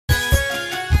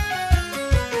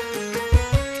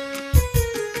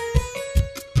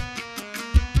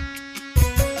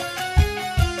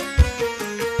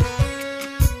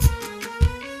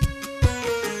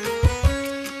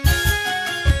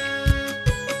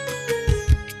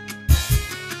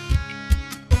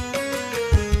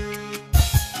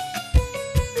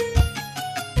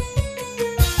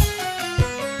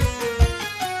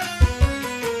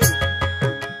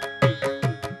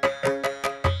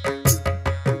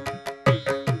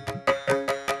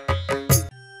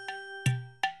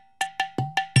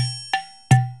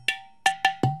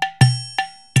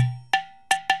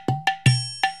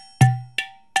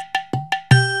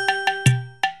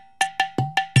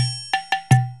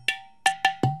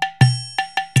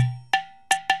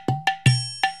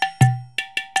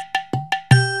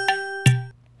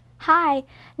Hi,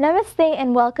 Namaste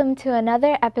and welcome to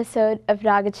another episode of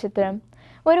RagaChitram.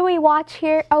 What do we watch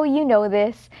here? Oh, you know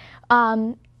this.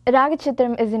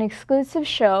 RagaChitram is an exclusive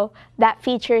show that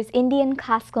features Indian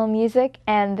classical music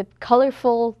and the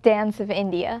colorful dance of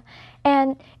India.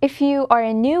 And if you are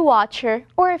a new watcher,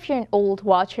 or if you're an old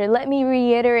watcher, let me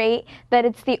reiterate that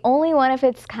it's the only one of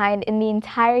its kind in the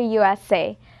entire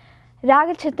USA.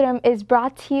 RagaChitram is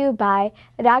brought to you by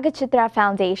RagaChitra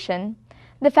Foundation.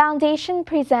 The foundation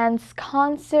presents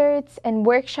concerts and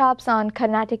workshops on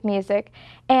Carnatic music,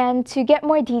 and to get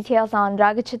more details on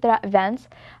RagaChitra events,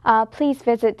 please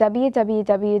visit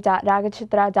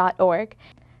www.ragachitra.org.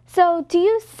 So, do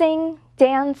you sing,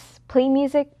 dance, play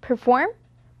music, perform?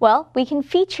 Well, we can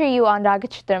feature you on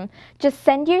RagaChitram. Just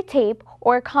send your tape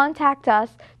or contact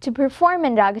us to perform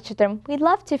in RagaChitram. We'd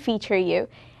love to feature you.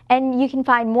 And you can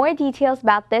find more details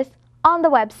about this on the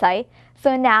website.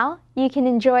 So now you can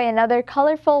enjoy another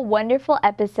colorful, wonderful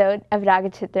episode of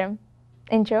RagaChitram.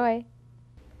 Enjoy!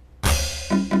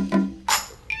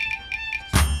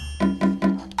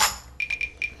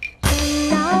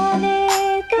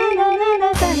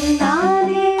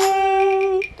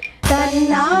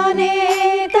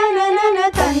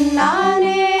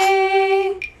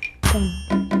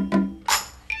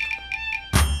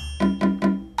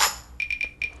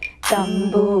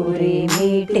 ತಂಬೂರಿ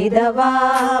ಮೀಟಿದವ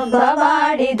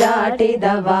ಭವಾಡಿ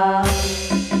ದಾಟಿದವ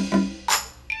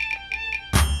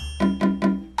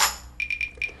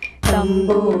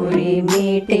ತಂಬೂರಿ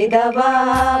ಮೀಟಿದವ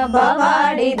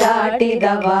ಭವಾಡಿ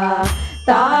ದಾಟಿದವ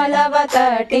ತಾಳವ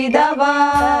ತಟ್ಟಿದವ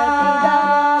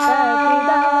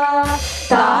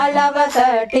ತಾಳವ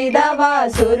ತಟ್ಟಿದವ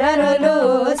ಸುರರುಲು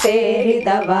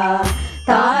ಸೇರಿದವ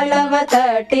ತಾಳವ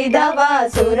ತಟ್ಟಿದವ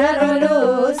ಸುರರುಲು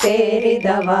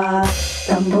ಸೇರಿದವ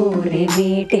ತಂಬೂರಿ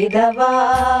ಮೀಟಿದವ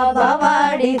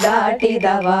ಭವಾಡಿ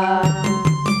ದಾಟಿದವ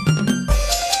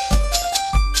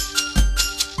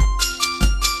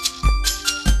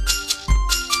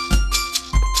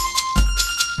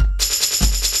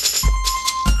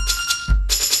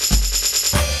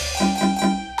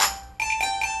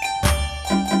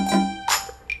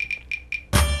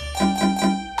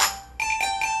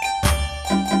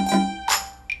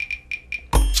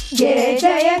ಜಯ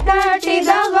ಜಯ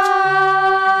ಕಟ್ಟಿದವ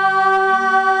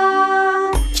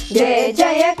ಜಯ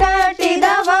ಜಯ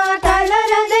ಕಟ್ಟಿದವ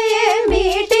ಕಲರದೆಯೇ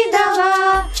ಮೀಟಿದವ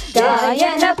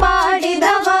ಗಾಯನ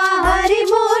ಪಾಡಿದವ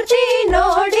ಹರಿಮೂರ್ತಿ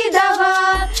ನೋಡಿದವ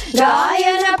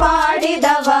ಗಾಯನ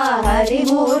ಪಾಡಿದವ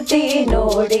ಹರಿಮೂರ್ತಿ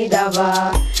ನೋಡಿದವ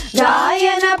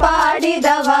ಗಾಯನ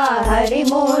ಪಾಡಿದವ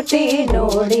ಹರಿಮೂರ್ತಿ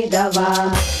ನೋಡಿದವ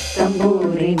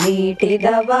ತಂಬೂರಿ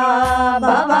ಮೀಟಿದವ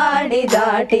ಭವಾಡಿ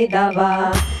ದಾಟಿದವ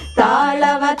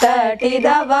ತಾಳವ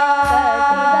ತಟ್ಟಿದವ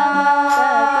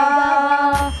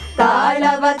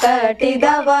ತಾಳವ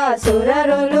ತಟ್ಟಿದವ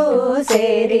ಸುರರುಲು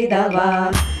ಸೇರಿದವ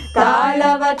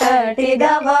ತಾಳವ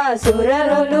ತಟ್ಟಿದವ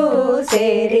ಸುರರುಲು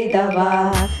ಸೇರಿದವ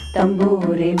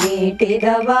ತಂಬೂರಿ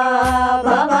ಮೀಟಿದವ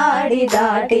ಭವಾಡಿ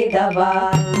ದಾಟಿದವ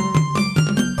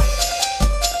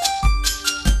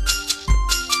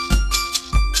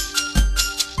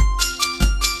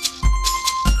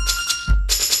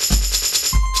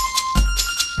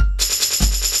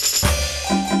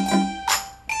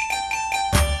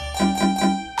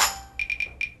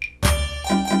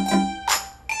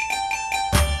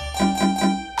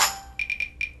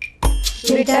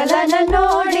ವಿಠಲನ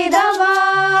ನೋಡಿದವ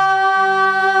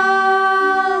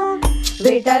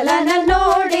ವಿಠಲನ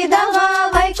ನೋಡಿದವ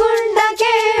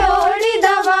ವೈಕುಂಠಕ್ಕೆ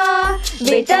ಓಡಿದವ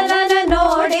ವಿಠಲನ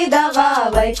ನೋಡಿದವ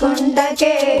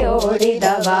ವೈಕುಂಠಕ್ಕೆ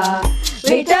ಓಡಿದವ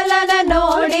ವಿಠಲನ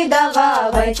ನೋಡಿದವ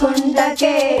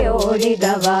ವೈಕುಂಠಕ್ಕೆ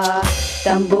ಓಡಿದವ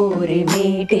ತಂಬೂರಿ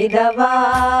ಮೀಟಿದವ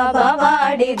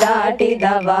ಭವಾಡಿ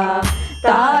ದಾಟಿದವ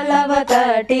ತಾಳವ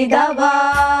ತಟ್ಟಿದವ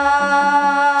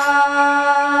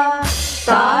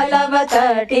ತಾಳವ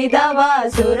ತಟ್ಟಿದವ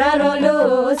ಸುರರುಲು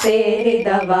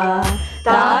ಸೇರಿದವ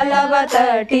ತಾಳವ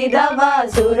ತಟ್ಟಿದವ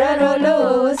ಸುರರುಲು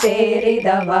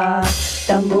ಸೇರಿದವ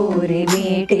ತಂಬೂರಿ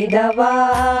ಮೀಟಿದವ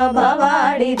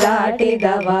ಭವಾಡಿ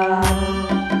ದಾಟಿದವ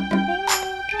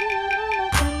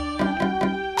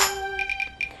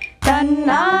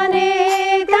ತನ್ನಾನೇ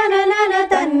ತನನನ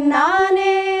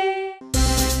ತನ್ನಾನೇ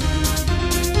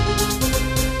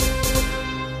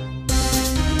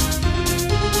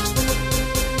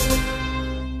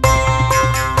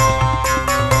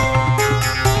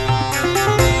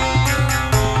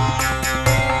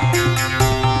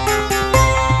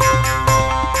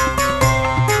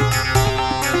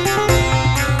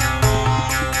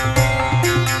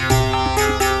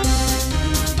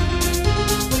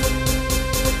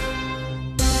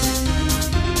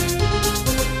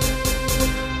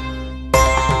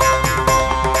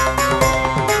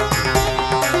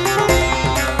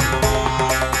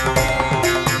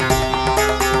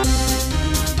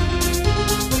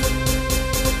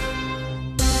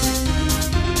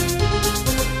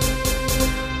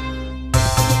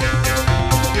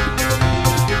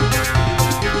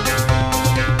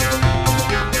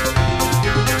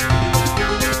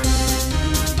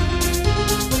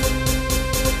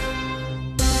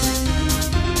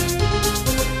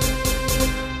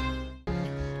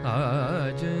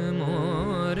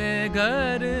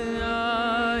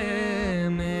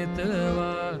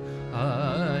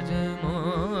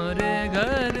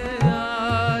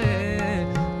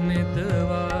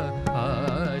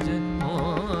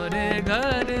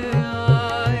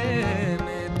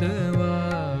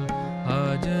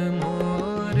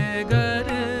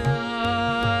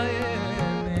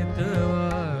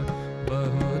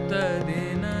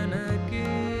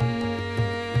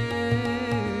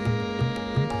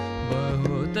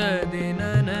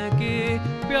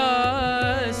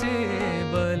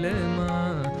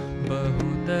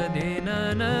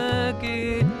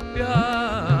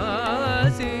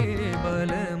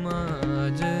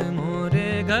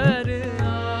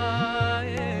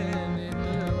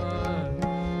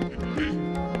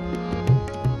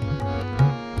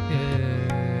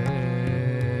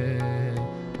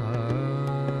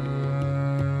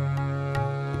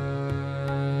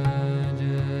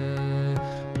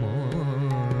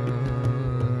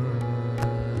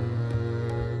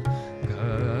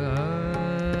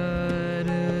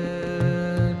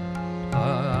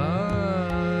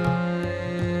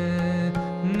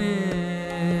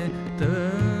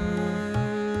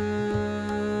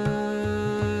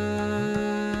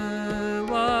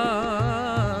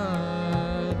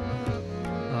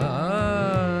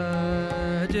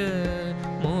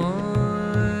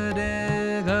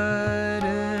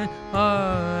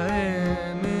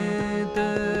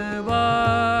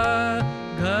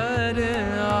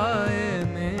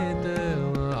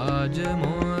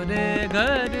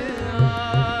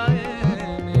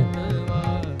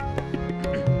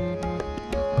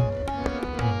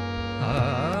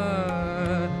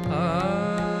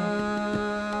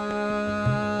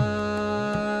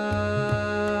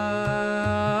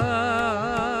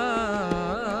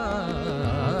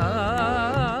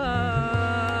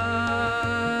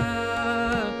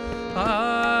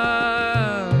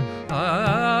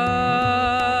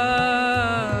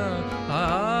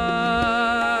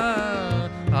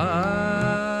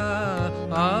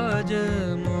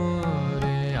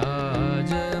मोरे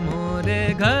आज मोरे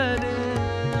घर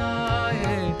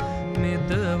आए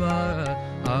मितवा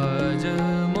आज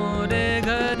मोरे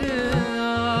घर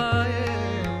आए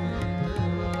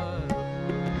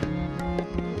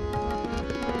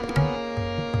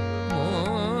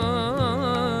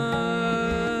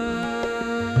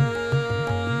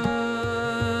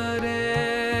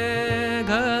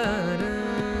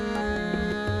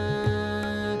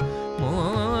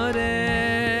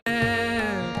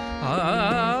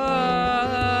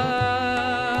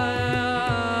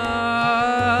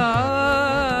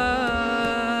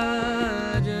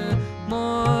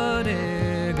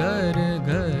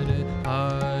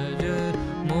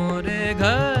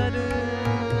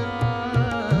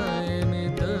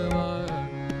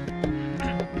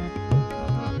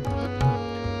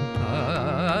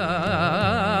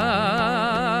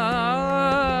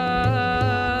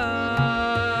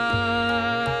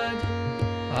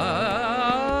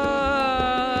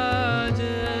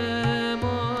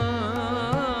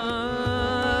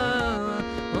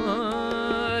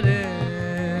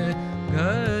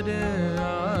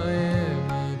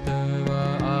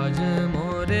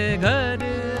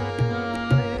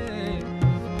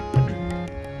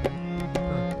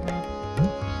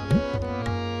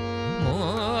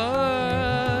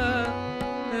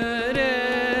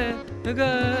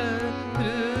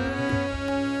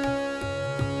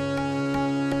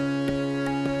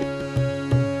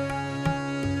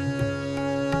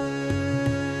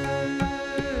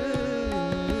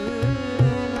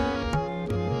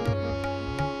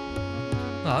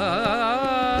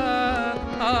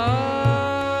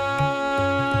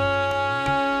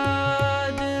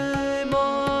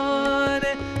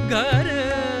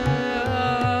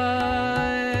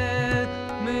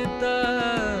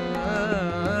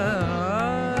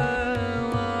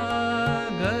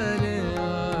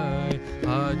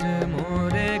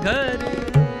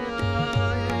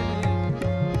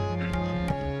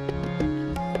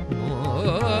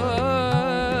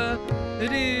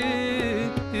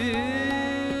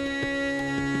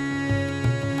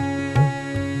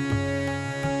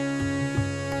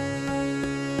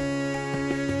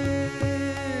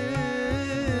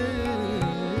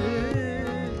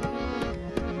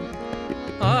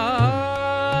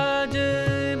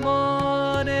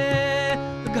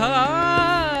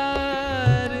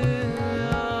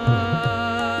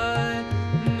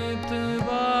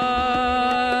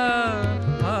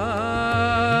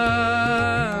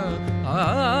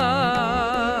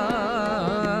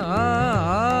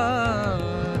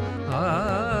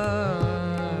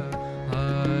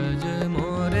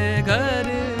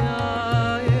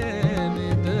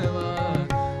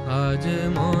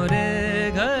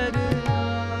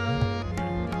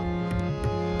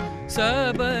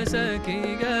सब सखी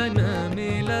गण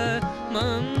मिल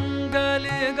मंगल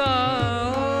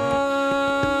गाओ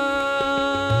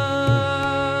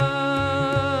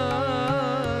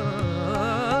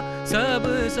सब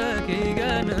सखी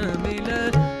गण मिल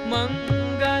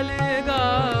मंगल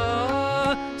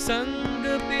गाओ संग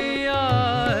पिया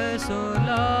सो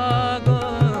लागो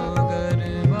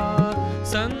गरबा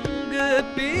संग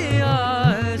पिया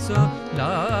सो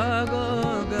लागो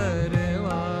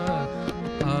गरबा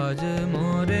आज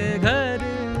मोरे घर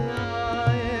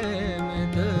आए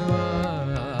मितवा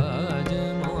आज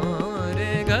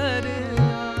मोरे घर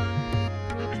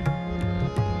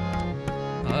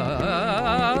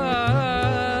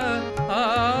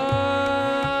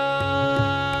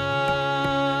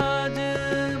आज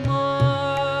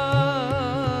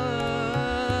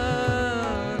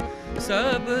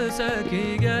सब सखी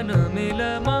गण मिल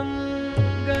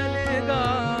मंगल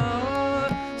गाओ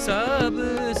सब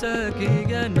सखी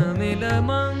गण मिल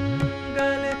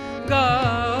मंगल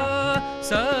गाओ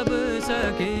सब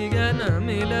सखी गण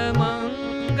मिल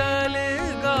मंगल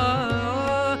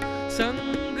गाओ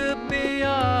संग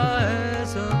पिया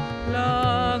सो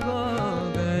लागो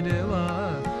गरबा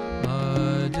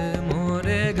आज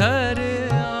मोरे घर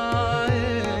आए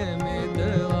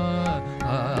मितवा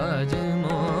आज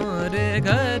मोरे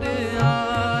घर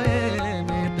आए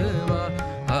मितवा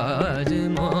आज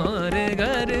मोरे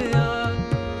घर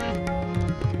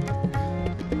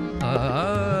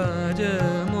आज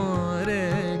मोरे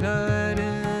घर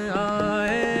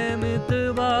आए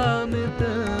मितवा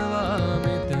मितवा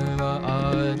मितवा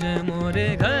आज मोरे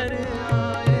घर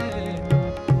आए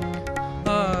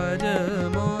आज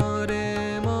मोरे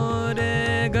मोरे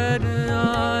घर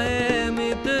आए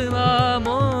मितवा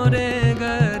मोरे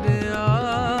घर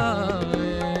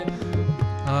आए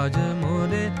आज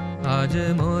मोरे आज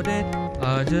मोरे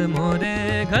आज मोरे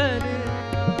घर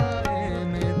आए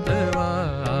मितवा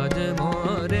आज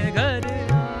मोरे घर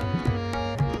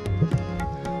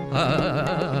आज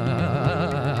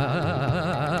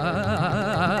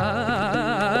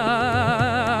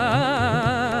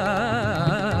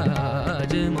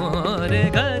मोरे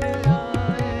घर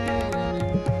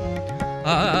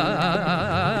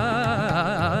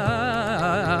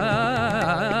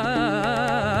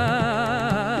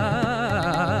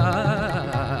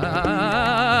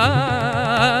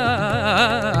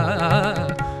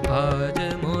आज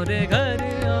मोरे घर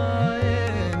आए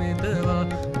मितवा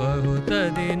बहुत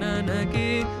दिनन की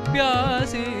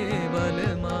प्यासी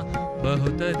बलमा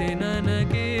बहुत दिनन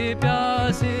की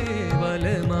प्यासी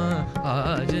बलमा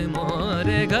आज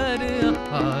मोरे घर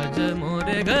आज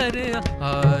मोरे घर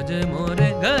आज मोरे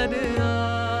घर आए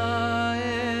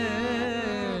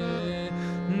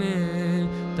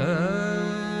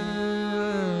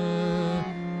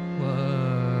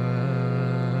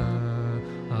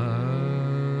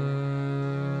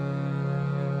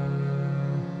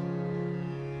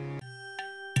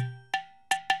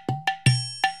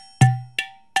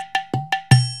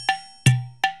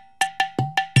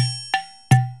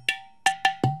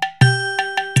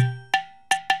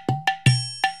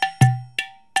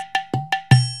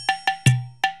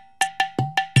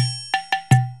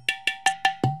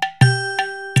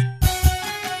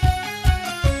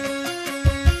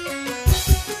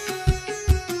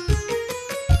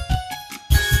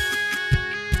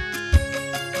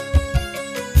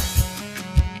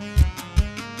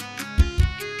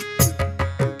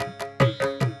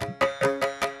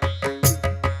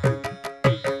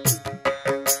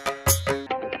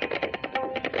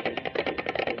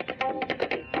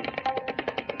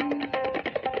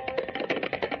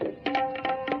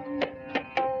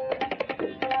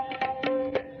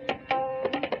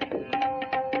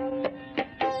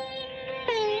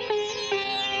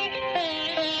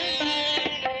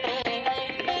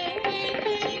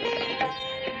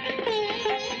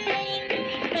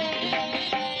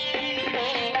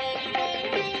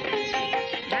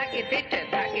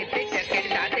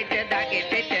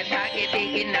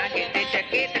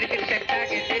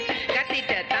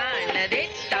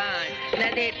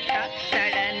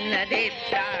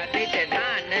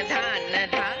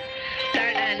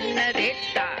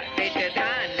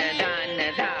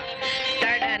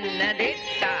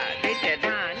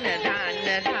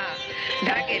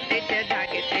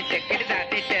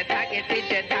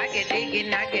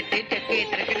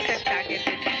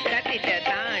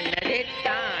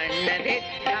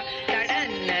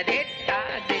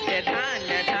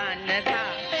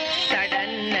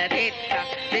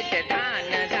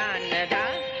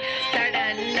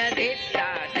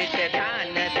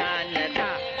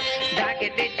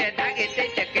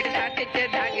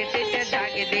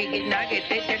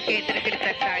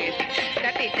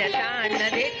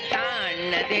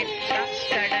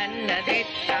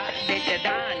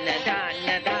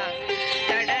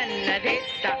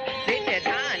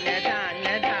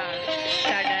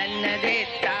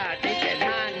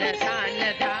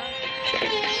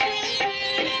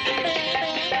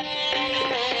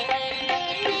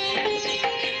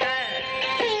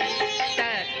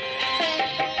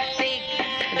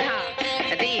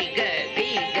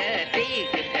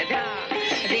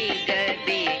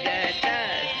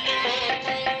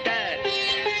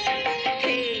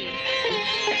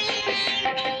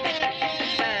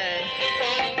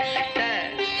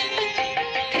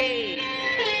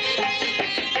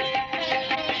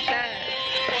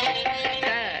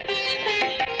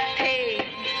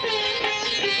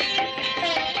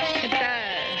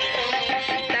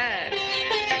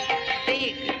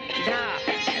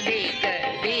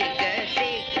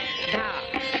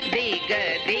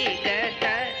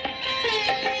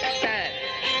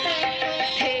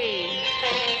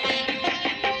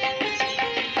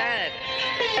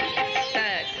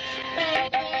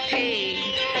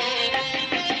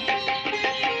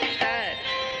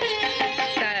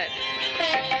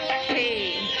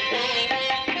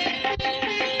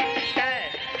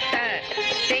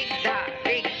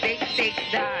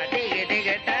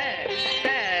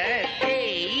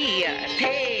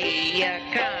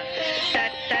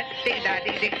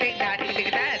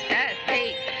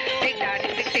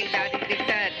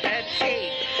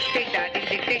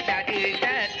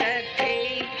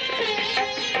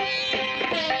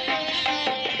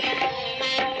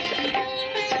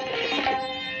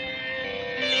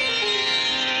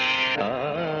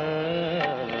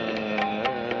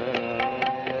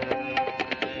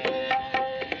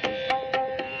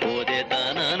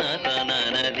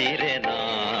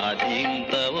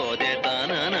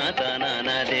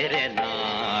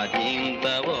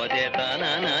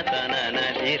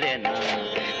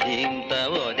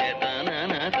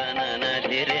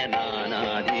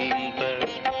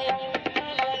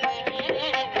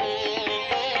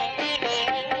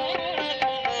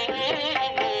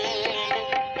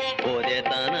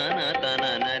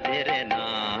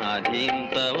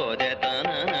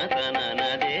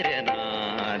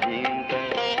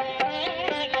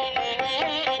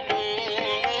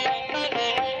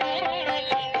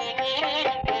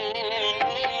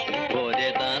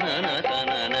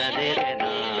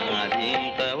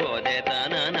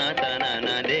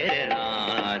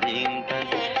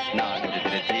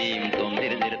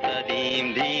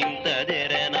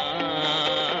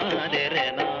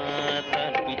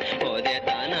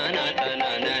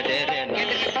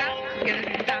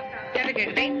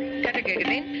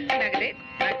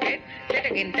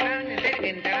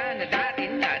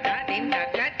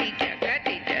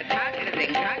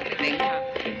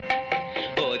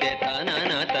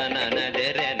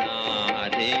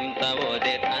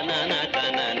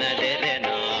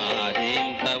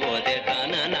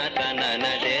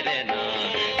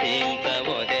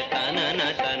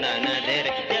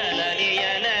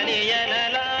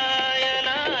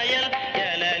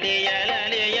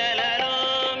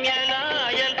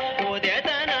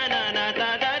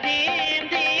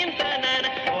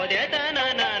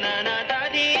na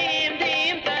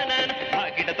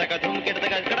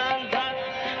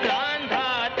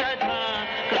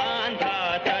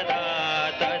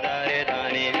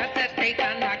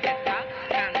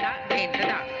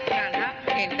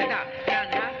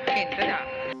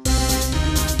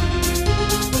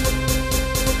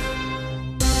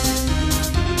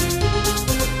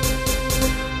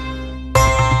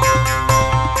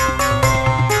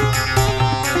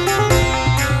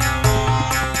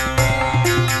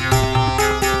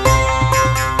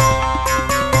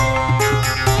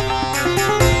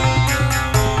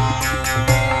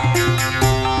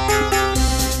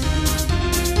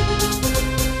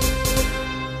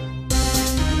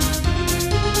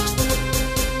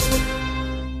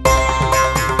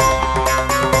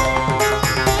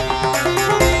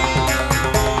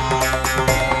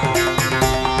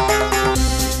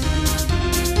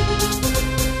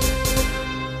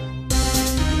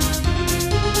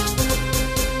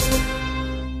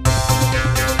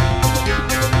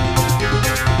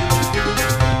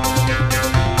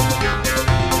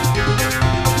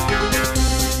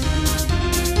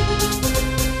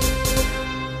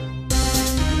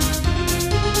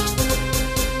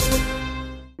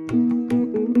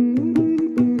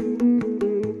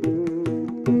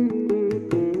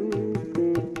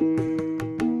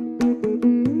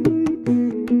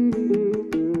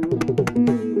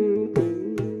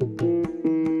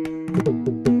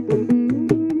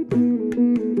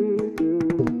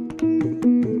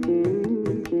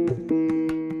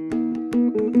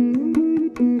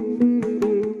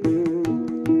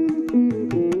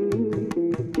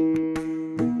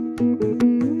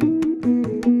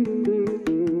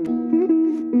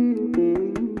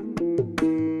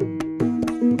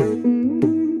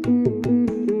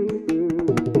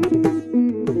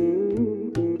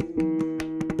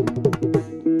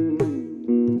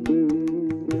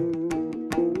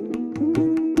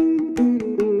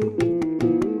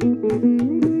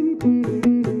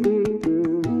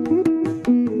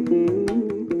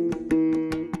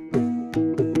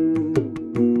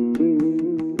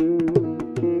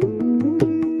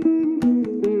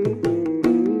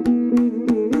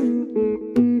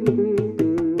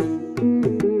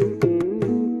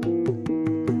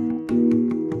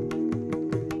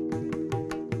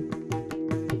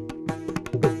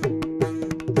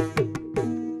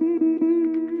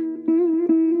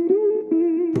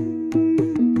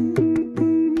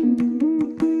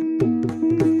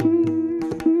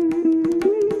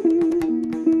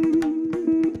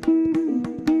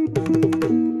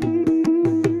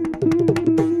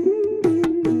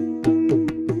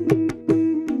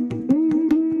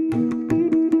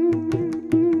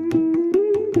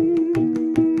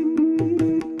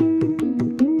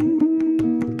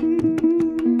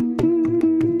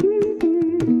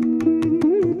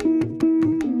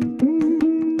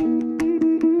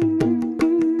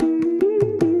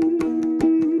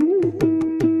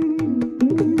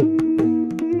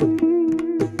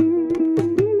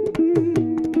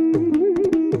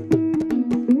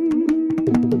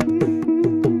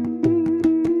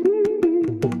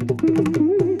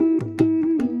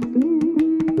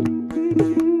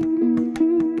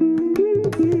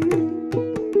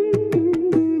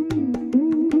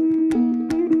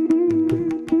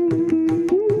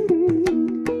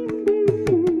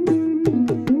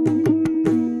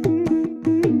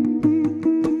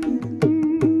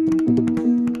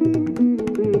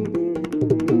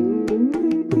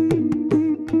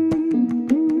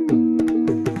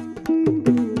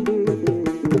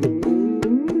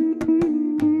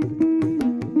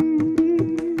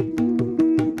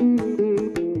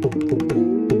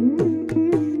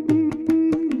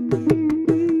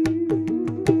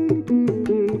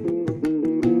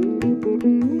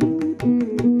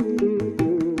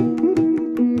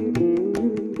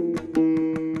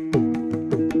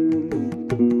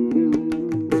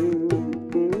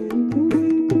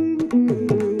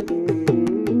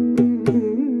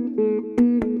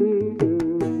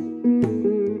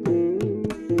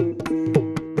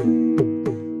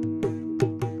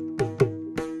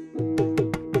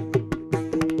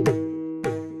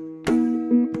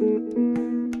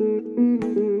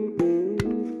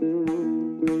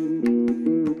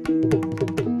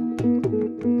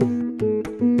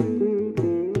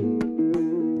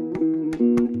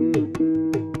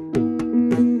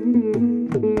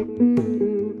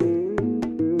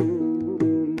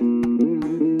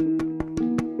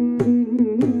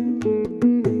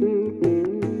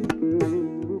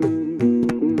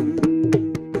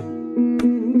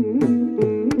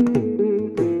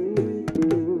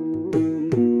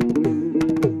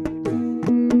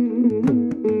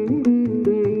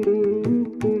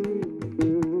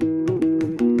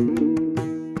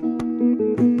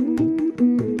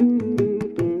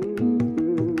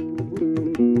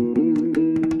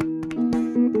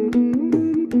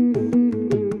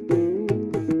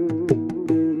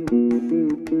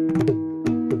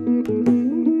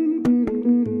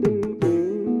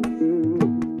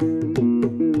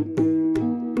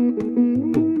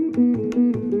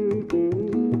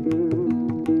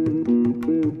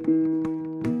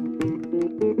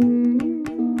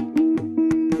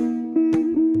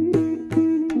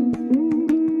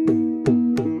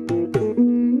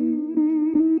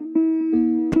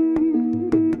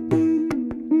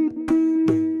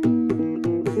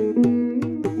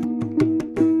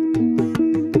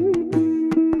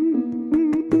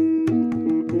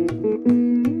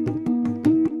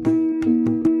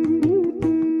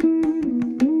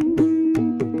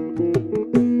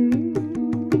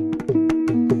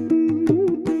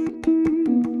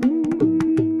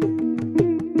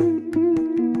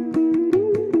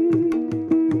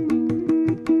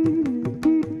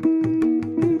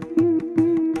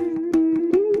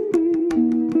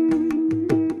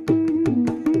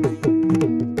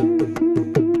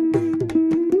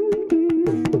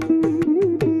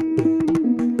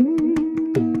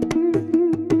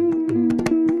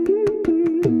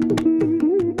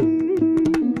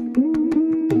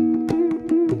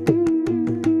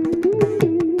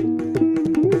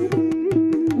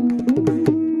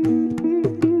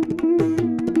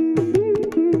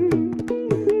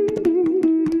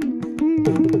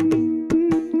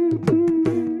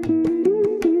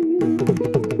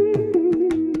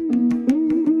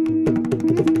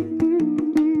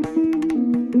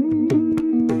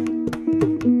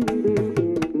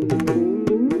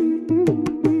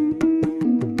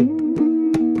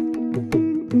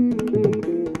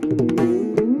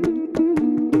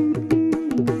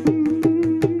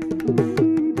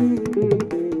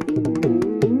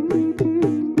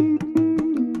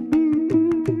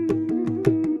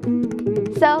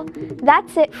So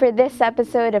that's it for this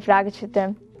episode of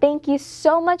RagaChitram. Thank you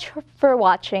so much for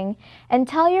watching, and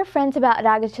tell your friends about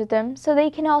RagaChitram so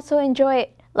they can also enjoy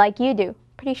it like you do.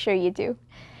 Pretty sure you do.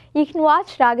 You can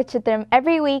watch RagaChitram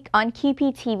every week on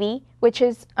QPTV, which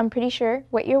is, I'm pretty sure,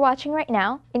 what you're watching right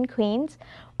now in Queens,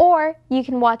 or you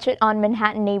can watch it on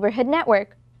Manhattan Neighborhood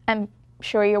Network. I'm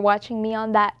sure you're watching me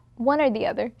on that, one or the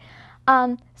other.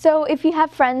 So if you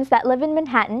have friends that live in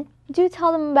Manhattan, do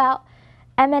tell them about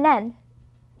MNN,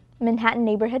 Manhattan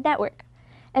Neighborhood Network,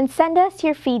 and send us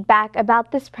your feedback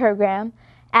about this program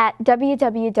at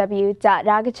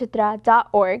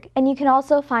www.ragachitra.org, and you can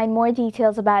also find more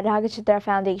details about RagaChitra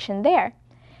Foundation there.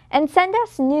 And send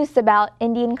us news about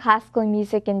Indian classical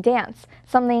music and dance,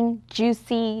 something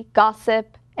juicy,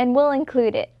 gossip, and we'll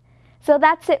include it. So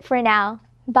that's it for now.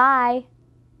 Bye!